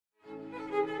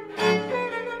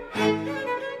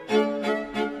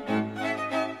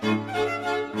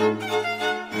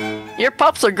Your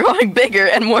pups are growing bigger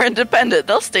and more independent.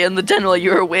 They'll stay in the den while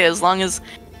you're away as long as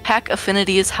pack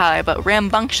affinity is high, but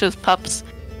rambunctious pups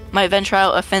might venture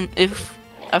out if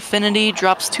affinity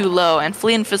drops too low and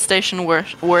flea infestation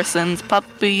worsens.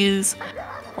 Puppies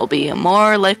will be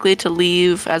more likely to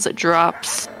leave as it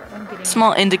drops.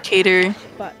 Small indicator.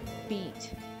 Butt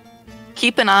beat.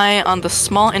 Keep an eye on the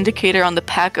small indicator on the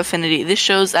pack affinity. This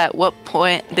shows at what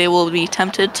point they will be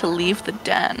tempted to leave the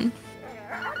den.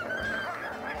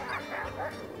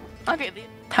 Okay,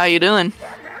 how you doing?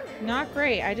 Not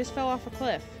great. I just fell off a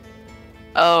cliff.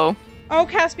 Oh. Oh,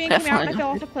 Caspian came out and I Definitely. fell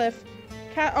off a cliff.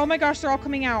 Oh my gosh, they're all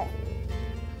coming out.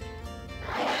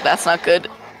 That's not good.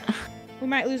 We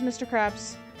might lose Mr.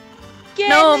 Krabs. Get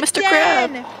No, in the Mr.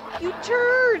 den! Crab! You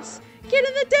turds! Get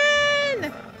in the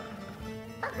den!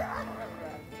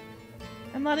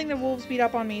 I'm letting the wolves beat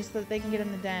up on me so that they can get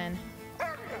in the den.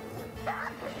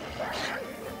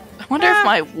 I wonder if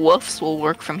my woofs will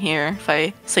work from here if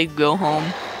I say go home.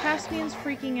 Caspian's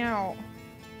freaking out.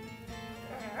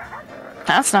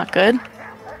 That's not good.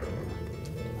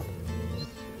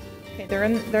 Okay, they're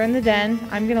in the den.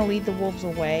 I'm gonna lead the wolves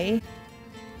away.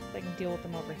 So I can deal with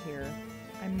them over here.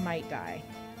 I might die.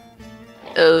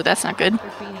 Oh, that's not good.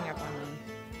 They're beating up on me.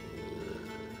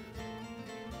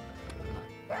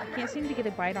 I can't seem to get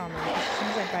a bite on them. As soon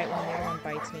as I bite one, the other one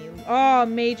bites me. Oh,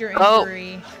 major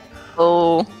injury.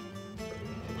 Oh.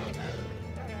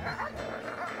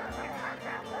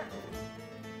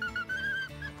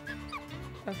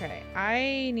 Okay,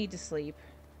 I need to sleep.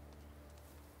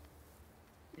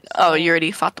 Oh, you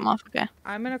already fought them off. Okay.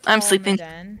 I'm gonna call sleeping. in the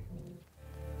den.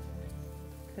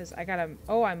 Because I gotta...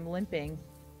 Oh, I'm limping.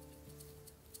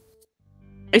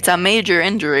 It's a major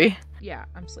injury. Yeah,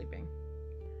 I'm sleeping.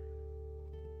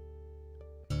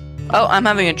 Oh, I'm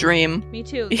having a dream. Me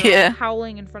too. Yeah.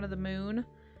 Howling in front of the moon.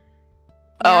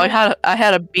 Oh, Now- I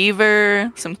had a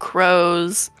beaver, some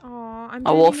crows, Aw, I'm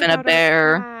a wolf dreaming and a about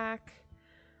bear. pack.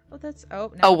 Oh, that's... Oh, now a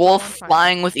it's all wolf on fire.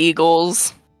 flying with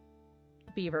eagles.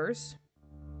 Beavers.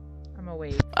 I'm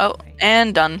awake. Oh, Okay.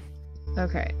 and done.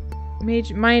 Okay.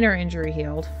 Minor injury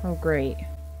healed. Oh, great.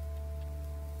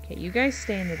 Okay, you guys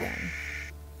stay in the den.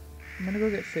 I'm gonna go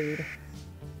get food.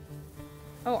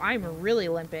 Oh, I'm really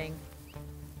limping.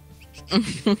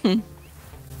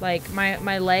 Like,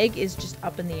 my leg is just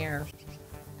up in the air.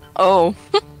 Oh.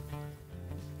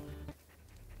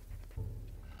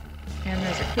 And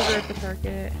there's a cougar at the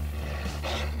target.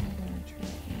 I'm gonna try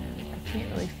and... I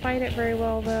can't really fight it very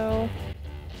well, though.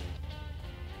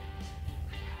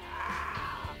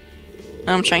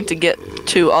 I'm trying to get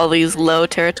to all these low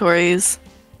territories.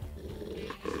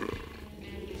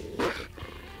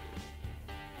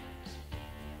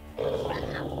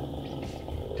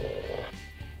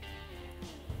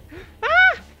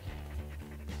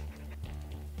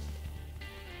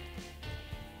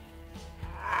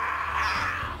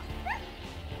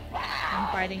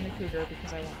 I'm fighting the cougar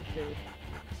because I want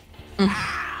food.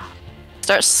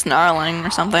 Start snarling or I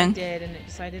something. did, and it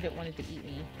decided it wanted to eat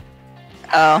me.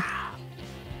 Oh.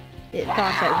 It thought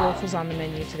that wolf was on the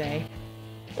menu today.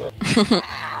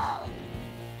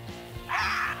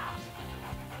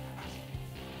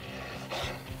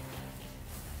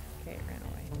 Okay, it ran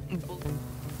away.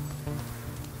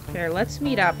 Here, let's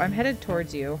meet up. I'm headed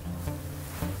towards you.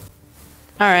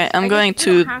 Alright, I'm going You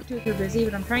don't to... have to if you're busy,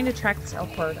 but I'm trying to track this elk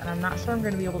herd, and I'm not sure I'm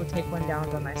going to be able to take one down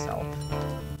by myself.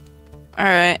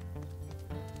 Alright.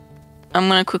 I'm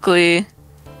gonna quickly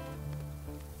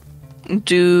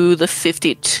do the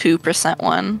 52%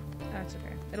 one. That's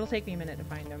okay. It'll take me a minute to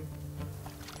find him.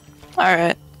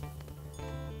 Alright.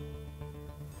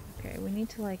 Okay, we need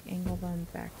to, like, angle them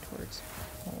back towards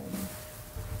home.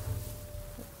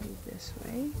 Let's do this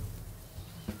way.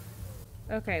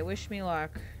 Okay, wish me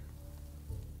luck.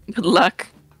 Good luck.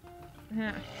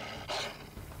 Huh.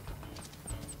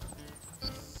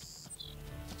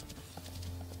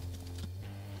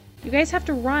 You guys have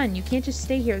to run. You can't just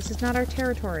stay here. This is not our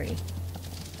territory.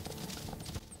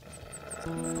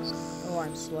 Oh,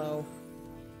 I'm slow.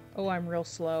 Oh, I'm real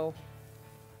slow.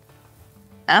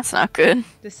 That's not good.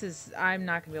 This is... I'm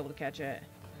not gonna be able to catch it.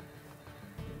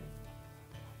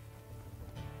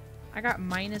 I got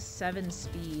 -7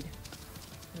 speed.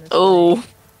 in this Oh. thing.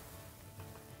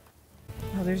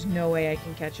 Oh, there's no way I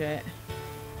can catch it.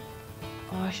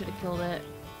 Oh, I should have killed it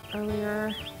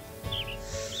earlier.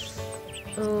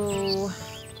 Oh.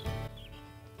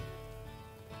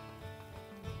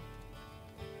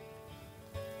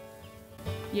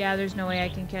 Yeah, there's no way I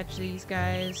can catch these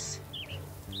guys.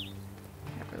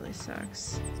 That really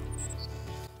sucks.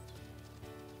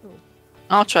 Oh.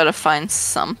 I'll try to find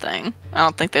something. I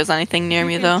don't think there's anything near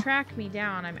me, You though. can track me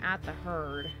down. I'm at the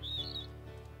herd.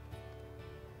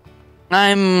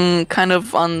 I'm kind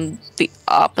of on the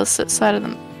opposite side of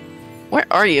them. Where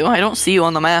are you? I don't see you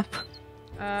on the map.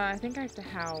 I think I have to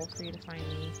howl for you to find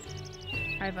me.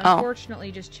 I've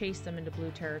unfortunately just chased them into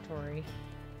blue territory.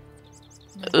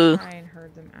 I'm gonna try and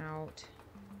herd them out.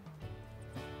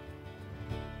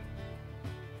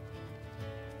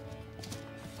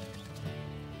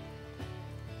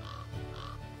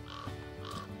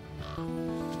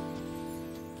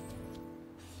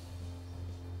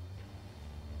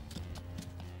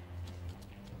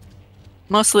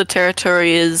 Most of the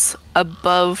territory is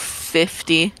above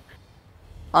 50.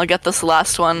 I'll get this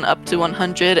last one up to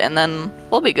 100 and then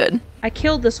we'll be good. I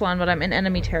killed this one, but I'm in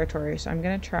enemy territory, so I'm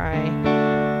gonna try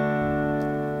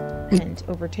and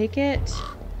overtake it.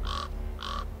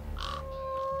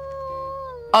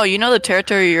 Oh, you know the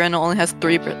territory you're in only has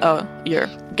 3 oh, you're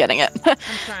getting it. I'm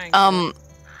trying.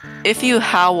 If you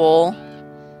howl,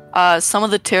 some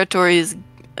of the territories,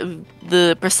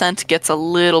 the percent gets a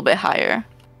little bit higher.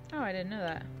 Oh, I didn't know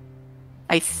that.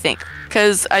 I think.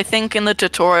 Because I think in the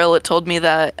tutorial it told me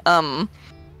that,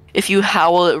 if you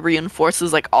howl, it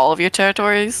reinforces, like, all of your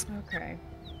territories. Okay.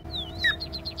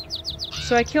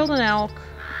 So I killed an elk.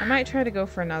 I might try to go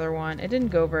for another one. It didn't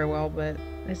go very well, but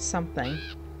it's something.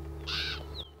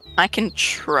 I can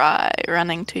try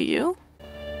running to you.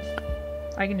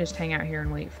 I can just hang out here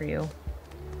and wait for you.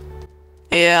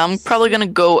 Yeah, I'm probably gonna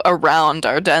go around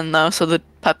our den, though, so the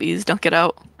puppies don't get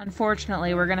out.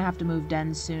 Unfortunately, we're gonna have to move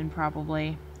dens soon,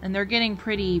 probably. And they're getting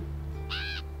pretty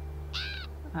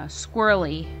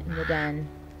squirrely in the den.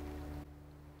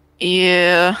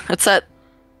 Yeah, it's at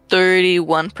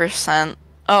 31%.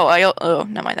 Oh,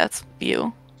 never mind, that's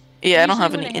you. Yeah, I don't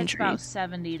have any injuries. injuries. About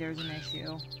 70, there's an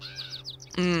issue.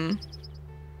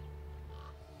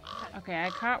 Okay, I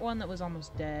caught one that was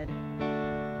almost dead.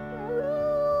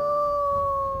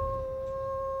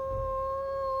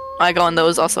 I go on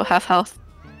those also half health.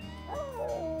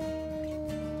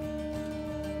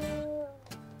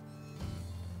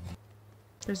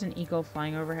 There's an eagle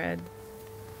flying overhead.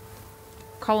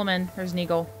 Call him in. There's an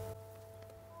eagle.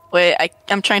 Wait,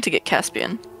 I'm trying to get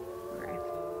Caspian. Okay.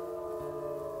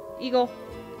 Eagle.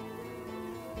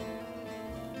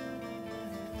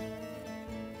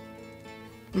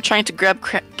 I'm trying to grab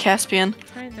Caspian.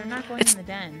 They're not going in the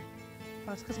den.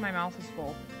 Oh, it's because my mouth is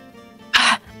full.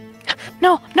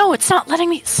 No, it's not letting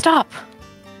me stop.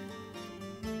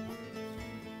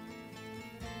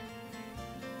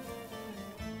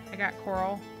 I got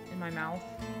coral in my mouth.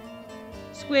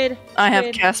 Squid. I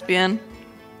have Caspian.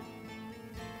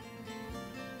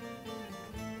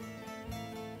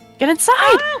 Get inside!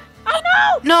 Oh, oh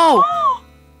no! No!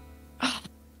 Oh!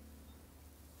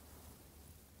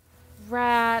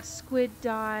 Rat, squid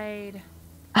died.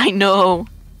 I know.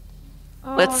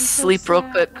 Oh, Let's I'm so sleep real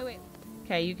sad. quick. Oh, wait.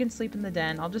 Okay, you can sleep in the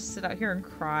den. I'll just sit out here and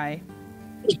cry.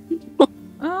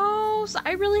 Oh, so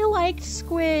I really liked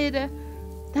squid.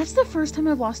 That's the first time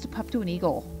I've lost a pup to an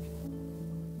eagle.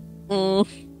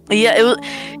 Yeah,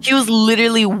 he was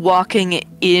literally walking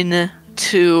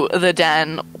into the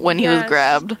den when he was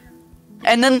grabbed.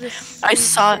 And then I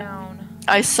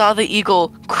saw the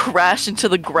eagle crash into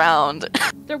the ground.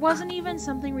 There wasn't even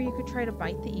something where you could try to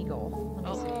bite the eagle.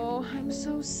 Oh, I'm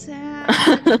so sad.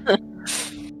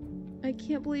 I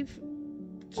can't believe...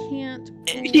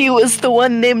 He was the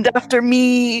one named after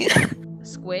me.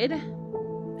 Squid?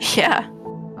 Yeah.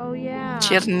 Oh, yeah.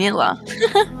 Chernila.